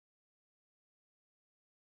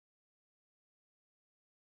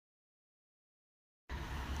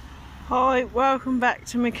Hi, welcome back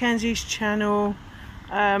to Mackenzie's channel.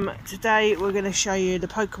 Today we're going to show you the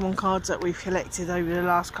Pokemon cards that we've collected over the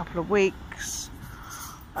last couple of weeks.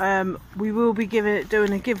 We will be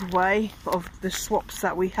doing a giveaway of the swaps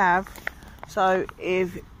that we have. So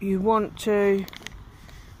if you want to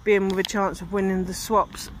be in with a chance of winning the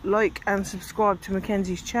swaps, like and subscribe to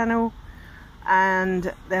Mackenzie's channel,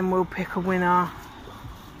 and then we'll pick a winner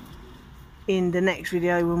in the next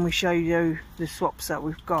video when we show you the swaps that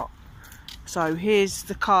we've got. So here's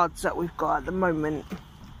the cards that we've got at the moment.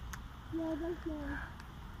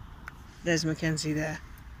 There's Mackenzie there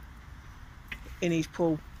in his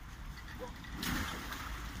pool.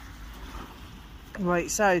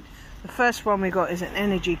 Right, so the first one we got is an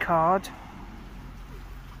energy card.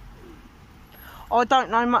 I don't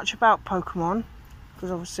know much about Pokemon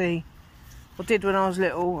because obviously I did when I was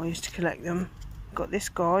little. I used to collect them. Got this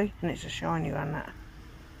guy, and it's a shiny one. That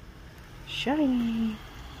shiny.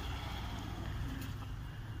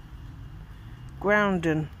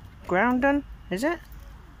 Groudon, is it?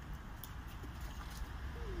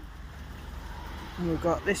 And we've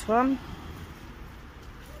got this one.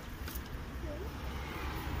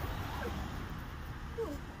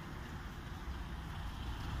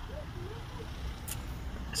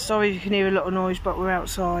 Sorry if you can hear a lot of noise, but we're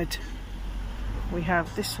outside. We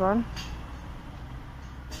have this one.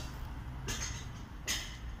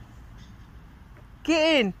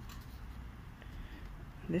 Get in!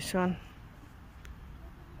 This one.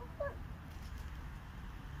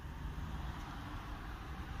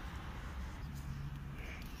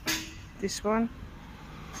 This one.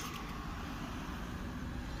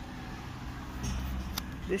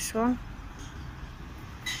 This one.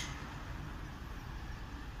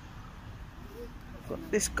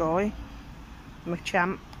 Got this guy.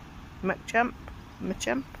 Machamp.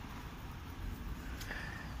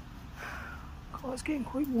 God, it's getting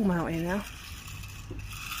quite warm out here now.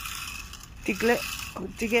 Diglett.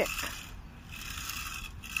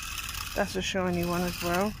 That's a shiny one as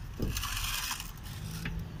well.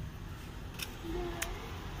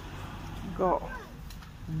 Got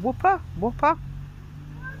Wooper.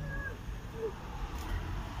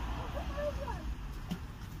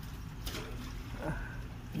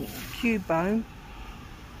 Cubone,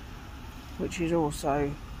 which is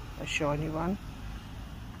also a shiny one.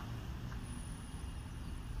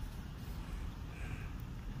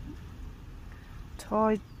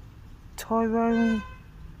 Tyrone,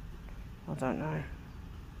 I don't know.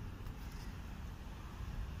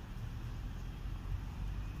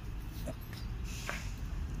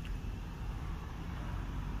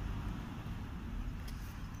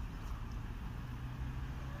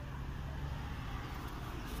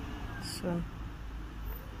 So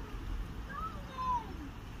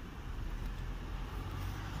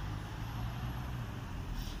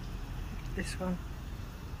this one.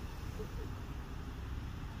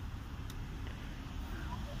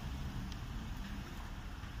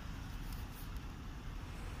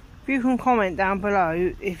 If you can comment down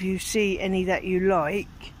below if you see any that you like,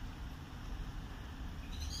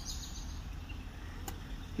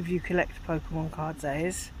 if you collect Pokemon cards, that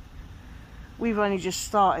is. We've only just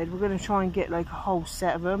started. We're going to try and get like a whole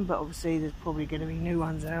set of them, but obviously there's probably going to be new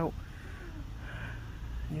ones out.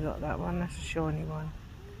 And you got that one, that's a shiny one.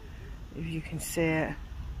 If you can see it.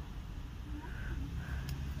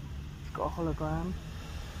 It's got a hologram.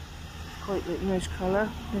 Quite like nose colour.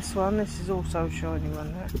 This is also a shiny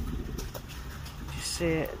one there. Just see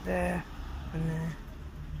it there and there.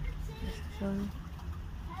 This is shiny.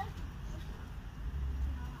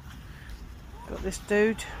 Got this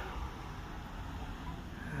dude.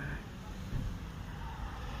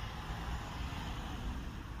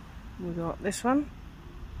 We got this one.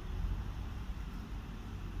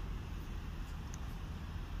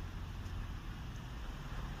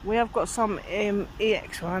 We have got some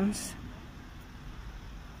EX ones.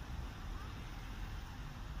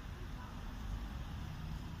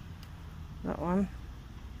 That one.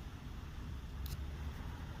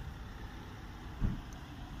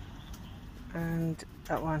 And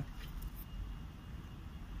that one.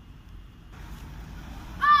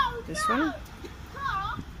 Oh, this one.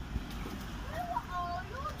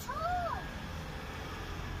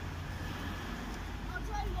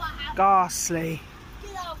 Ghastly.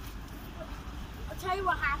 I'll tell you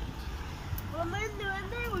what happened. When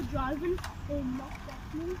they were driving, they knocked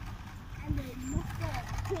at me, and they knocked off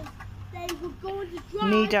because they were going to drive.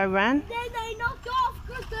 Nidoran. Then they knocked off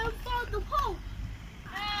because they found the pole.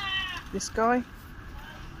 This guy.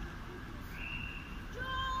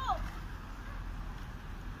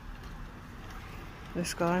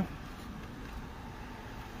 This guy.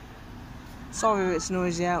 Sorry it's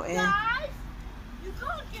noisy out here. Guys, you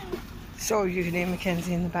can't get it. Sorry you can hear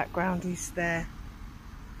Mackenzie in the background, he's there.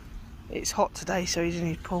 It's hot today, so he's in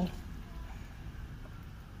his pool.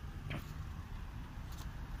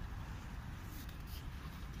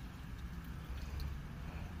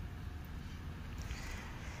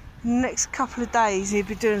 Next couple of days he'll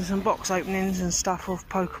be doing some box openings and stuff of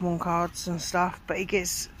Pokemon cards and stuff, but he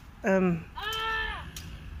gets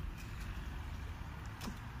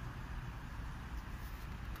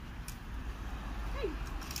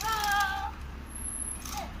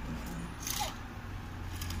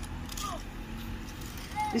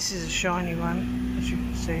this is a shiny one, as you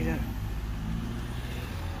can see there.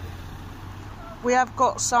 We have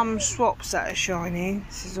got some swaps that are shiny.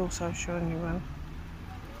 This is also a shiny one.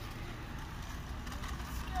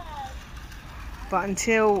 But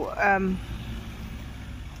until I've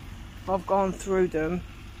gone through them.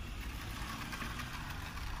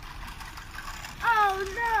 Oh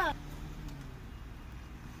no!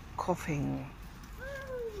 Coughing.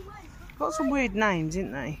 Got some weird names,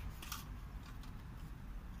 didn't they?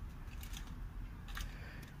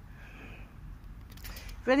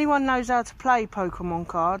 If anyone knows how to play Pokemon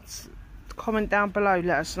cards, comment down below,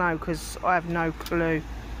 let us know, because I have no clue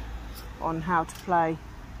on how to play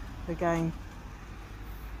the game.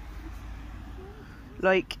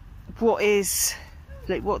 Like, what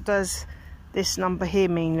does this number here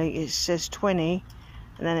mean? Like, it says 20,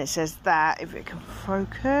 and then it says that, if it can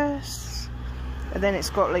focus, and then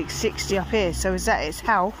it's got like 60 up here, so is that its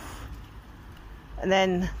health? And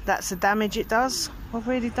then that's the damage it does? I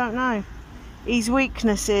really don't know. His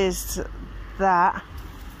weakness is that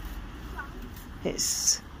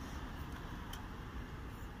it's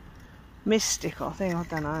mystic, I think, I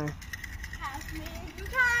don't know. Help me if you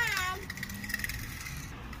can.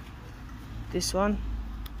 This one.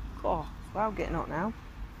 Oh, well, getting hot now.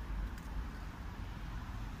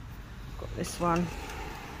 Got this one.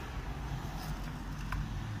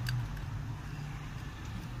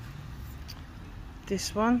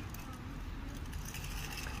 This one.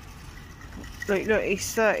 Look,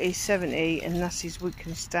 he's 30, 70, and that's his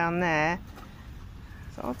weakness down there.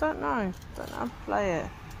 So I don't know. Don't know how to play it.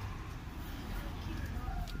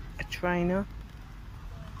 A trainer.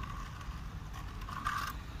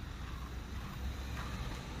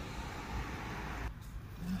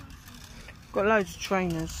 Got loads of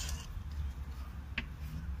trainers.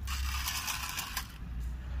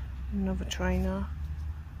 Another trainer.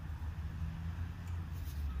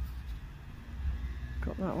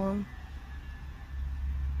 Got that one.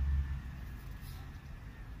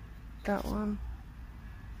 That one.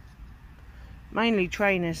 Mainly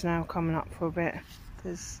trainers now coming up for a bit,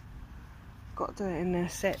 because I've got to do it in their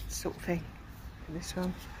set sort of thing. For this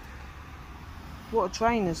one. What are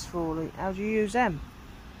trainers for? Like, how do you use them?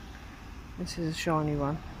 This is a shiny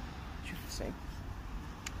one, as you can see.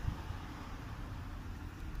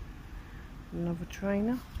 Another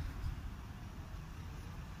trainer.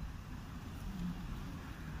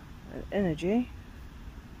 An energy.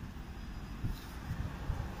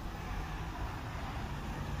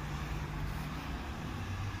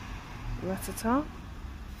 Rattata.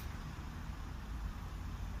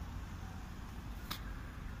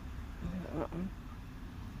 That one.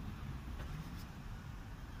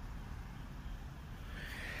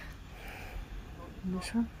 And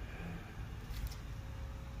this one.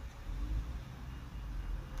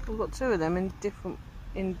 We've got two of them in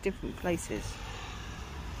different places.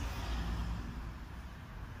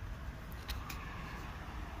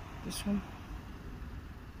 This one.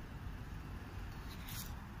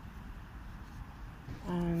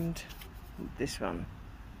 And this one.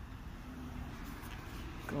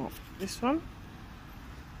 Got this one.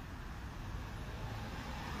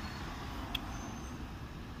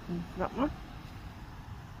 And that one.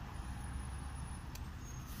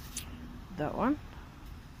 That one.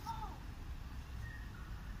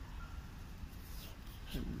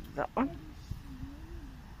 And that one.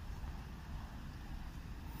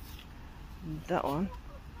 And that one.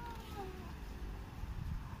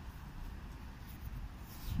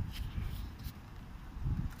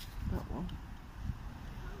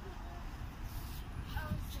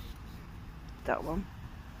 That one.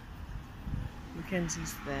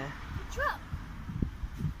 Mackenzie's there. Truck.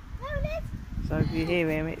 There it is. So if you hear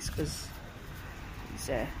him, it's because he's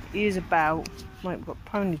there. He is about. We've got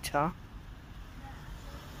Ponyta.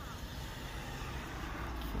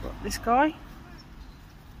 We've got this guy.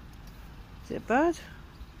 Is it a bird?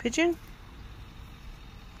 Pigeon?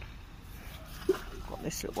 Got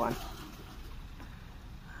this little one.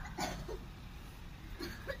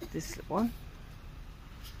 This little one.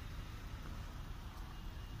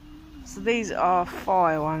 So these are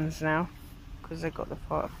fire ones now, because they've got the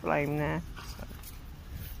fire flame there. So.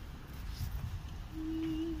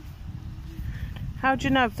 How do you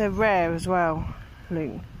know if they're rare as well,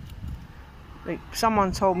 Luke? Like,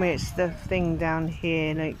 someone told me it's the thing down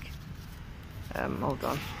here, like, hold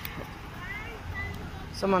on.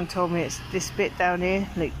 Someone told me it's this bit down here,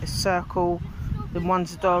 like the circle, the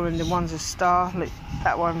one's a dollar and the one's a star. Look,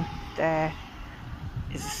 that one there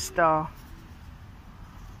is a star.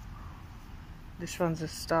 This one's a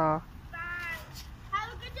star. Have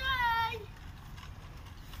a good day.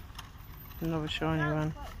 Another shiny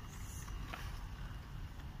one.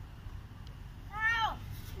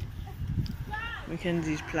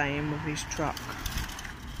 Mackenzie's playing with his truck.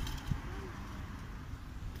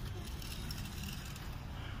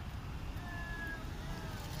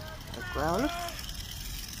 A growler.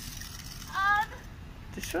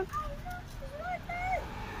 This one.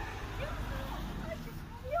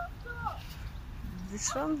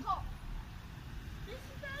 This one.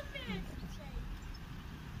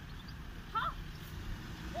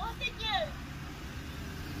 What did you?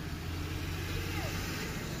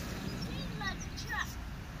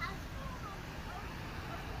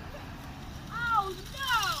 Oh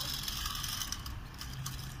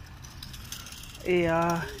no!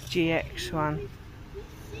 ER GX one.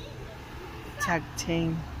 Tag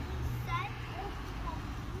team.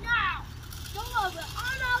 Now, go over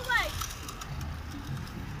on our way.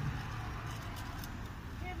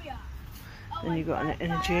 Here we are. Oh, Then you got an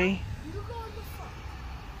energy. You go in the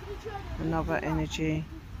front. Another energy.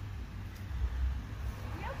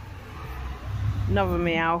 Another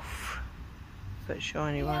Meowth, but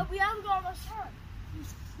shiny Yeah, one. we haven't got much time.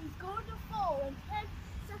 He's going to fall in 10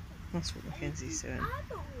 seconds. That's what Mackenzie's doing. I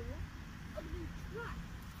thought we were on the track.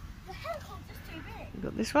 The helicopter's too big. You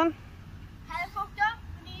got this one, Helicopter,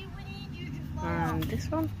 we need you to fly and off. this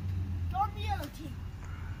one. Go on the yellow team.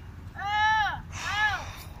 Ah! Ow!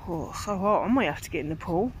 Oh, so hot. I might have to get in the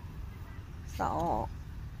pool. It's that hot.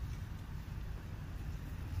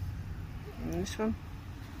 And this one.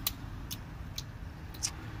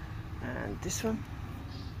 And this one.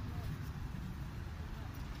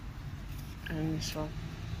 And this one.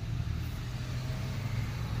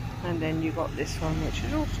 And then you got this one, which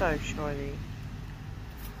is also shiny.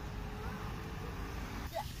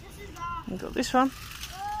 This is our... You got this one.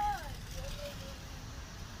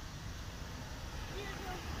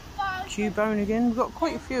 Cubone again. We've got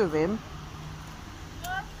quite a few of him.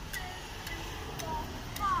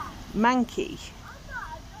 Mankey.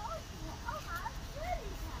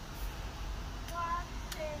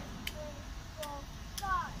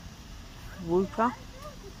 Whooper.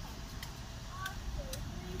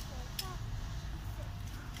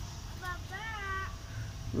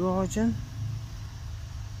 Rajan.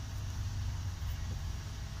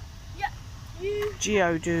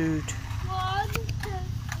 Geodude. 1, 2, 3,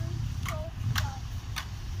 4,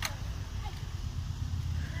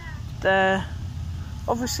 5.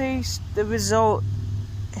 Obviously the result,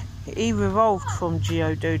 he evolved from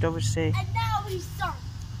Geodude, obviously. And now he's done.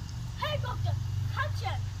 Hey, Doctor, catch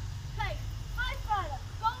him. Hey, high fighter,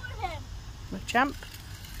 go with him. Machamp.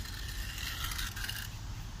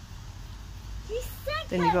 He's sick.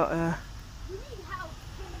 Then you got a We need help.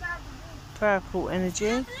 Get him out of the room. purple energy.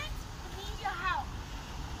 Ambulance, we need your help.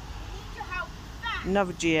 We need your help fast.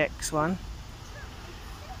 Another GX one.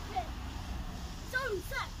 So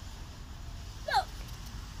sick. Look.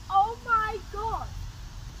 Oh my God.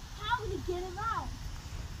 How did he get him out?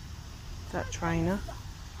 That trainer.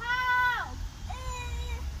 Help!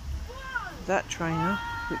 That trainer,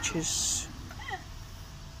 which is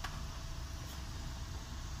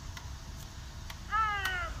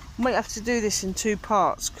might have to do this in 2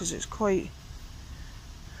 parts because it's quite.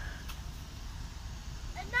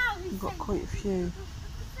 And now he's We've got saying- quite a few.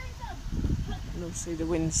 And obviously the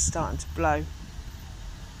wind's starting to blow.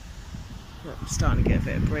 Look, I'm starting to get a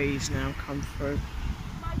bit of breeze now come through.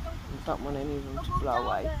 I don't want any of them to blow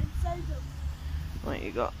away. Right,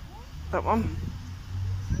 you got that one.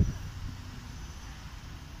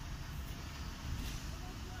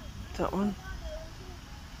 That one.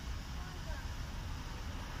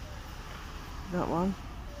 That one.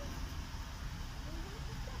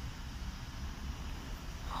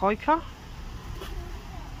 Hiker.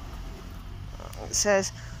 It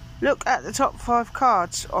says, look at the top 5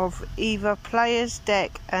 cards of either player's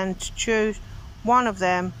deck and choose one of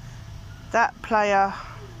them. That player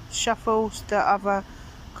shuffles the other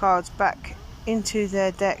cards back into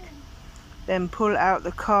their deck. Then pull out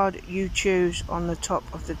the card you choose on the top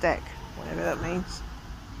of the deck. Whatever that means.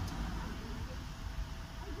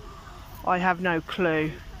 I have no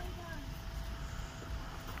clue.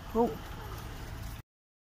 Oh.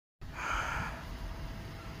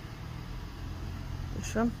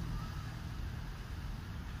 This one.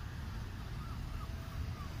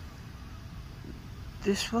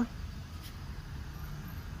 This one.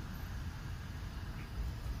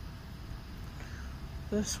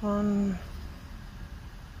 This one.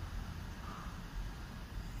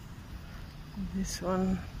 This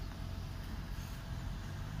one.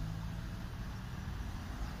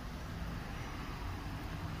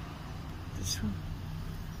 This one.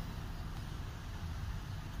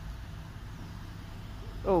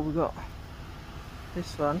 Oh, we got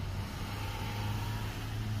this one.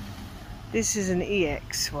 This is an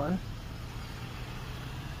EX one.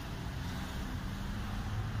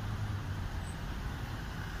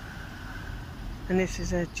 And this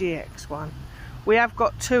is a GX one. We have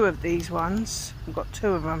got two of these ones. We've got two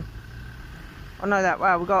of them. I know that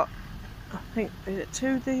well. We've got, I think, is it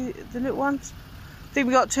two, the little ones? I think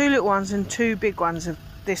we got two little ones and two big ones of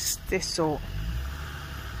this sort.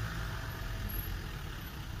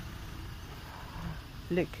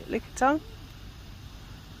 Lick a tongue.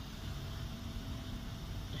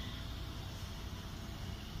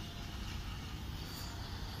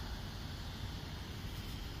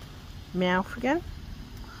 Meowth again.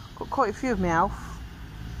 Got quite a few of Meowth,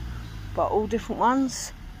 but all different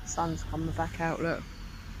ones. Sun's coming back out, look.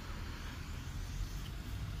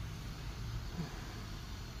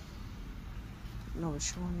 Another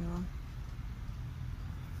shiny one.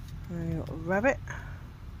 And then you got a rabbit.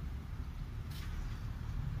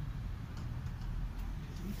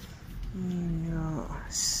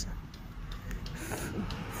 Yes.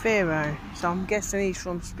 Pharaoh. So I'm guessing he's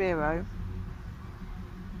from Spearow.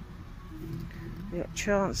 We got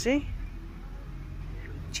Chansey.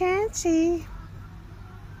 Chansey.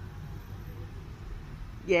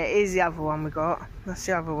 Yeah, here's the other one we got. That's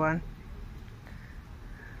the other one.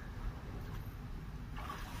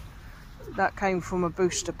 That came from a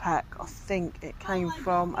booster pack. I think it came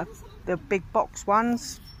from the big box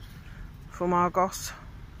ones from Argos.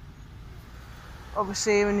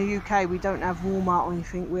 Obviously here in the UK we don't have Walmart or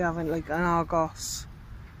anything. We have like an Argos,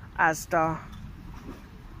 Asda,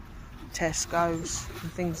 Tesco's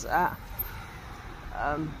and things like that.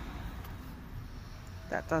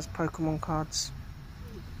 That does Pokemon cards.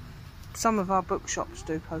 Some of our bookshops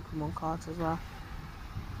do Pokemon cards as well.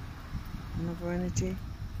 Another energy.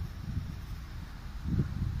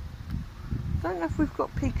 Don't know if we've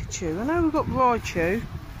got Pikachu. I know we've got Raichu,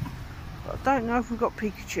 but I don't know if we've got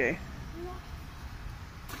Pikachu.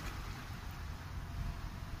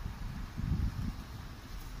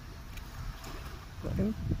 Got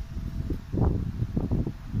him.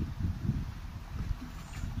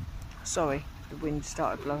 Sorry, the wind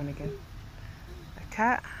started blowing again. A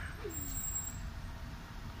cat.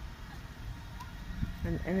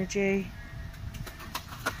 An energy.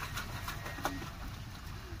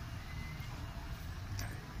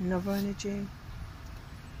 Another energy.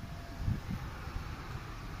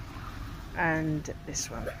 And this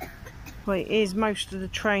one. Right, here's most of the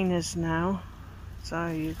trainers now. So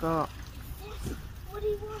you got. What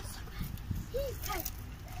he wants.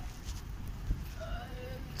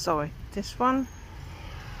 Sorry, this one.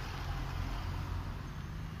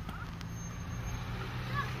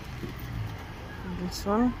 And this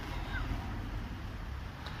one.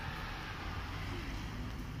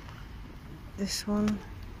 This one.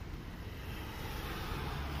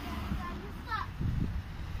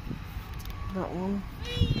 That one.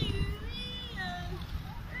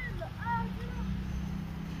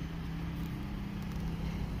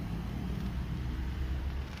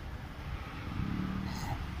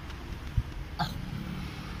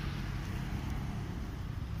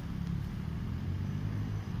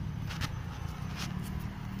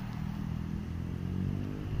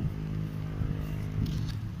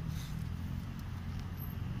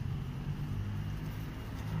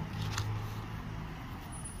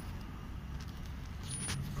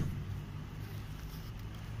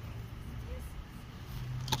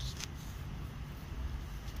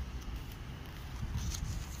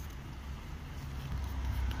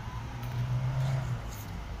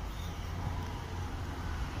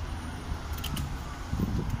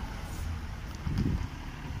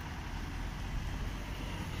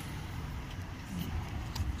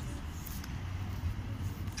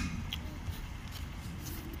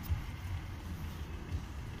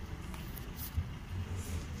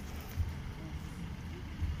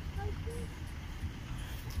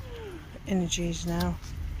 Energies now.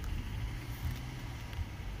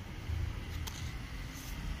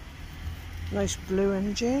 Nice blue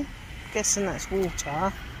energy. Guessing that's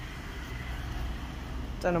water.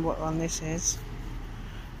 Don't know what one this is.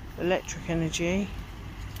 electric energy.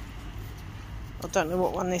 I don't know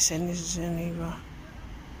what one this end is in either.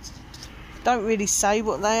 Don't really say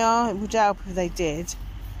what they are. It would help if they did.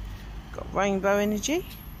 Got rainbow energy.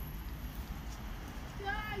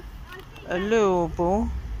 Allurable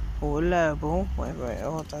or allurable, whatever it is,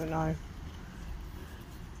 I don't know.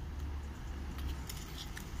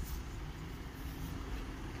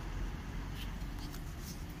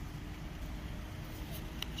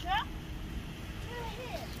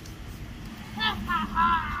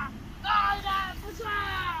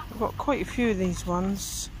 I've got quite a few of these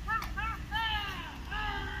ones.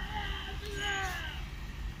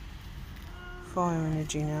 Fire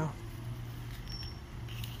energy now.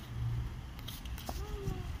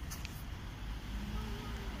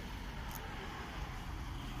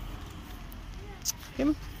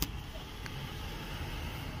 Him.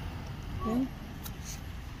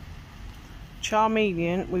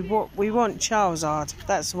 Charmeleon. We want Charizard.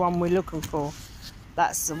 That's the one we're looking for.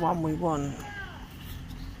 That's the one we want.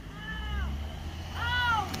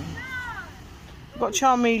 We've got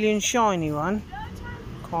Charmeleon shiny one.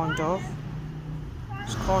 Kind of.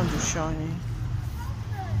 It's kind of shiny.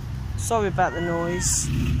 Sorry about the noise.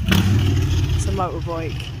 It's a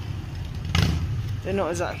motorbike. They're not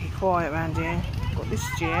exactly quiet around here. Got this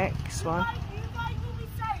GX one.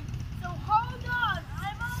 So hold on,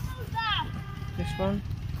 I'm almost there. This one.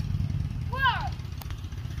 Whoa!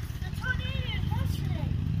 The tornado is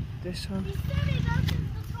listening. This one. He said it opens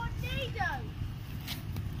the tornado.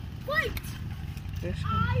 Wait! This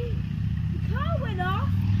one. The car went off.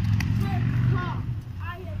 The car.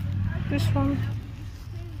 This one.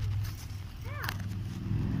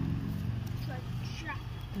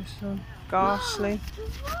 This one. Ghastly.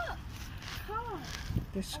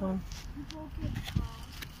 This one.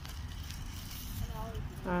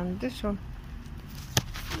 And this one.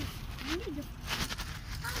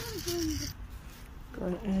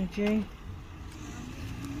 Got energy.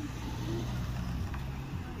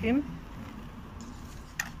 Him.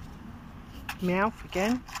 Meowth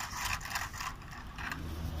again.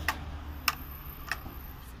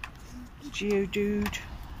 Geodude.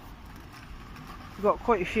 We've got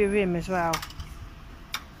quite a few of him as well.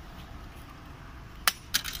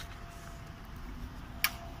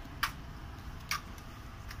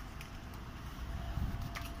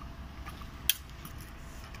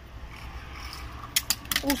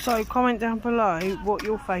 Also, comment down below what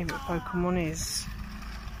your favourite Pokemon is.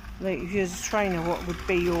 Like, if you're a trainer, what would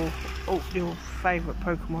be your favourite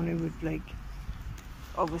Pokemon? Who would, like,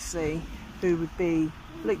 obviously, who would be,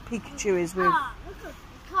 like Pikachu is with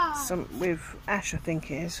with Ash, I think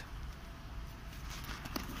it is.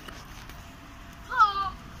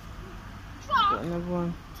 Got another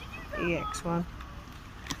one, EX one.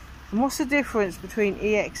 And what's the difference between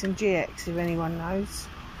EX and GX, if anyone knows?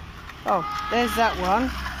 Oh, there's that one.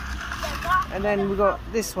 And then we got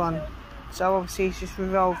this one. So obviously it's just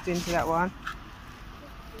revolved into that one.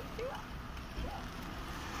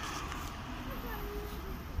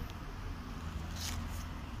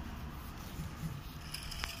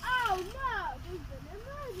 Oh no, there's an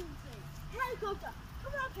emergency. Helicopter,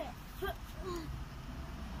 come up here.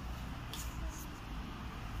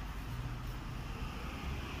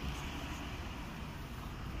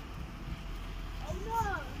 Oh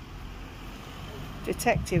no.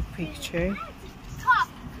 Detective Pikachu.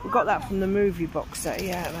 We got that from the movie box set,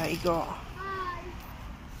 yeah, that he got.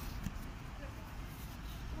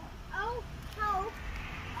 Oh, help.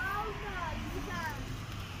 Oh no, you can.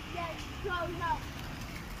 Yes, go help.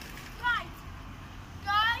 Right,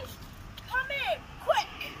 guys, come in,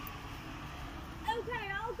 quick. Okay,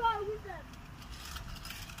 I'll go with them.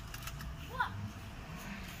 What?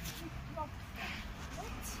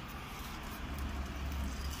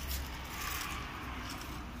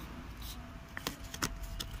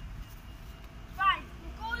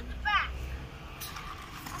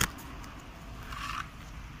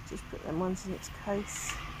 Just put them ones in its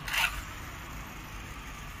case.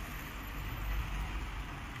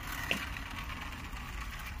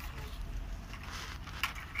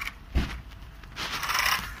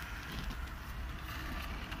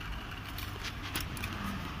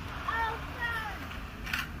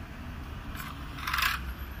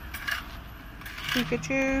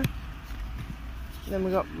 Pikachu. Then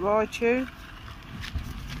we got Raichu.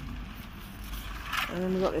 And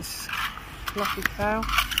then we got this fluffy cow.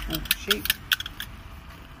 And sheep.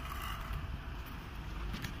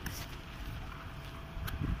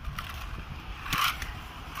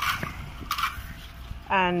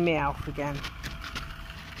 And Meowth again.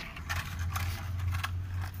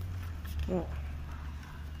 Oh.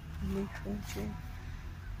 Leaf energy.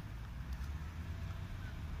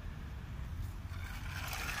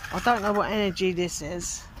 I don't know what energy this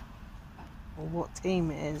is or what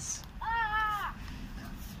team it is. Ah!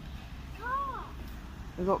 Ah!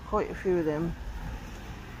 We've got quite a few of them.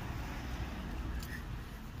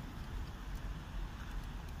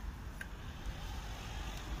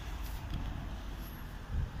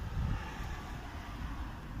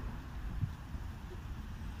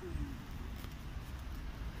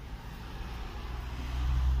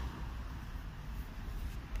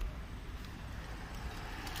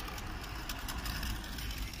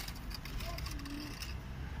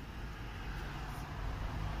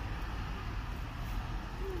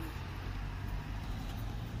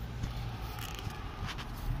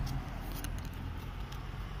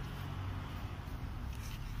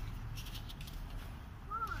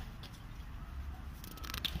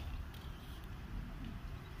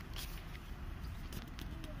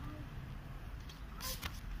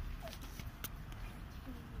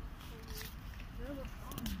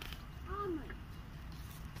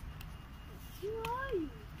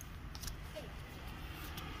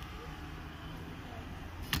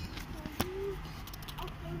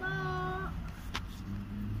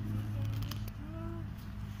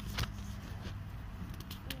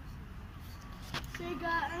 Bigger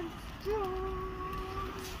and strong.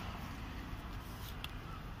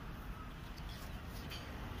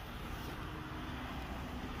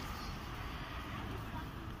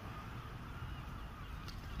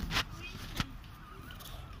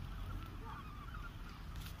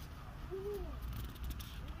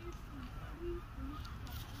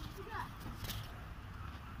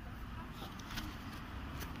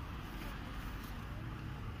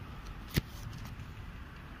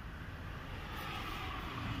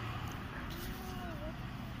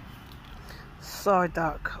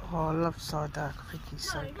 Psyduck. Oh, I love Psyduck. I think he's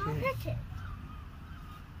so No, you can't cute. pick it.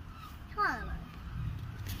 Come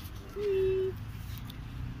on.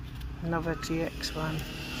 Another GX one.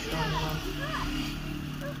 Shiny one.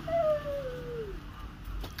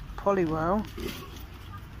 Poliwhirl.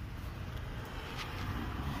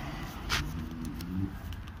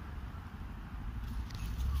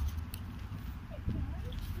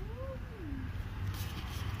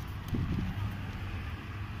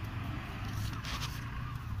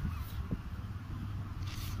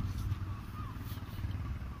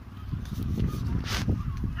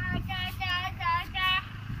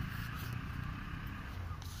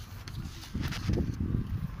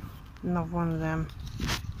 Another one of them.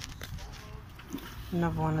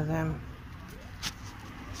 Another one of them.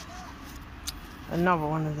 Another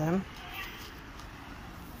one of them.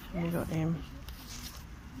 We got him.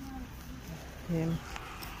 Him.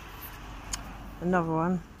 Another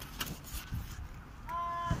one.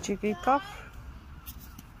 Jigglypuff.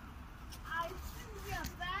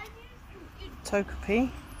 Togepi.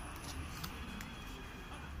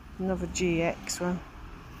 Another GX one.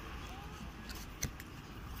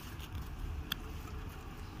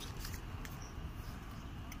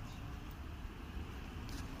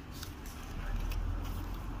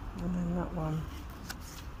 And then that one.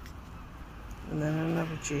 And then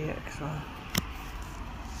another GX one.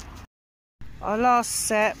 Our last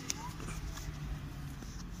set.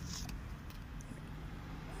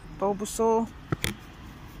 Bulbasaur.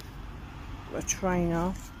 A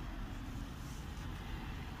trainer.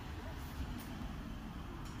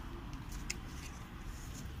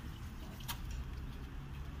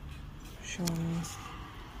 Shiny.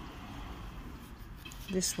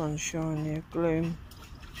 This one's shiny, a Gloom.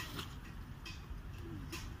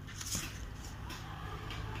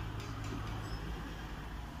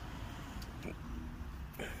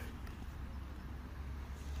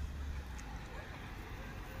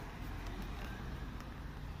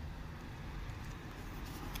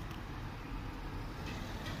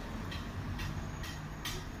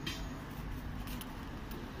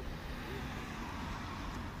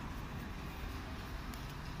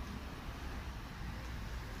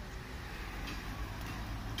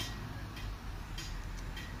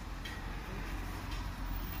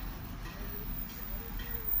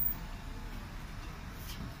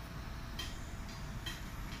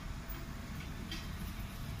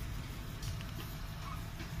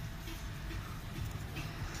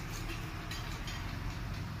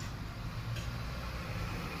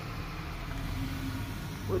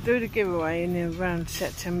 We'll do the giveaway in around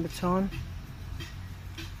September time.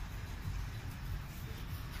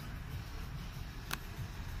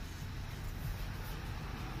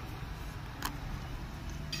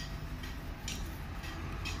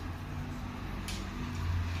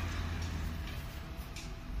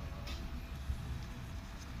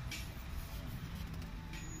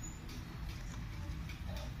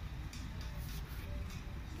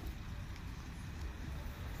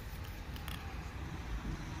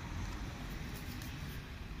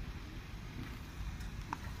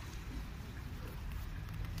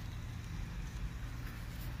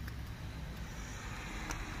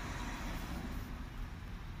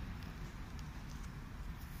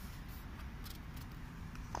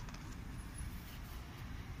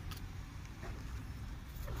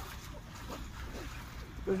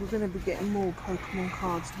 because we're going to be getting more Pokemon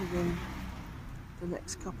cards within the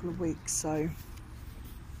next couple of weeks, so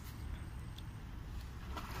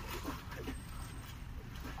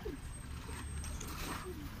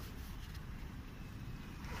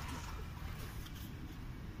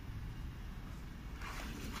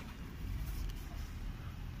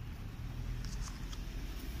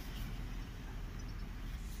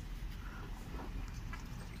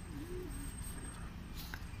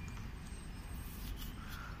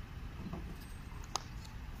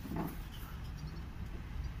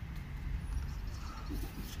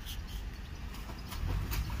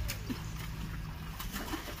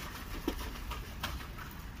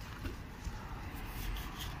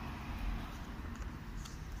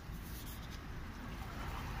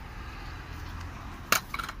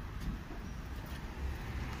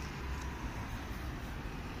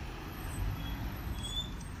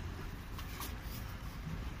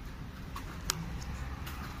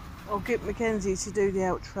I'll get Mackenzie to do the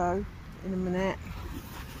outro in a minute.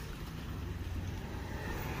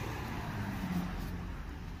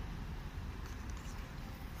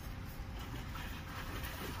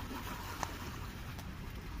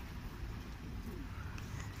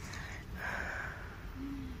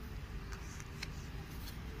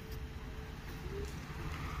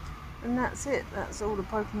 And that's it, that's all the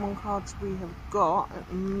Pokemon cards we have got at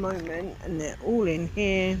the moment, and they're all in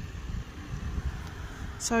here.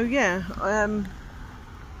 So yeah,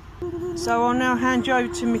 so I'll now hand you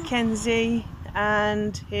over to Mackenzie,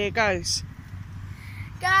 and here goes.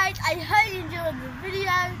 Guys, I hope you enjoyed the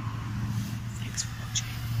video. Thanks for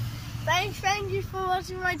watching. Thank you for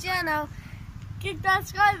watching my channel. Click that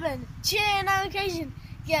subscribe button, share notification,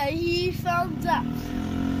 get a huge thumbs up.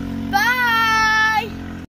 Bye!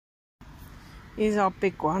 Here's our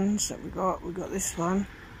big ones that we got. We got this one.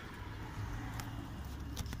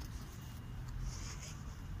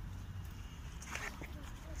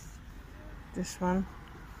 This one.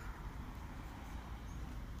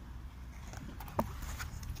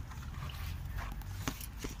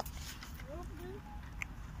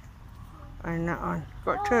 And that one.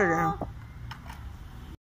 Got two of them.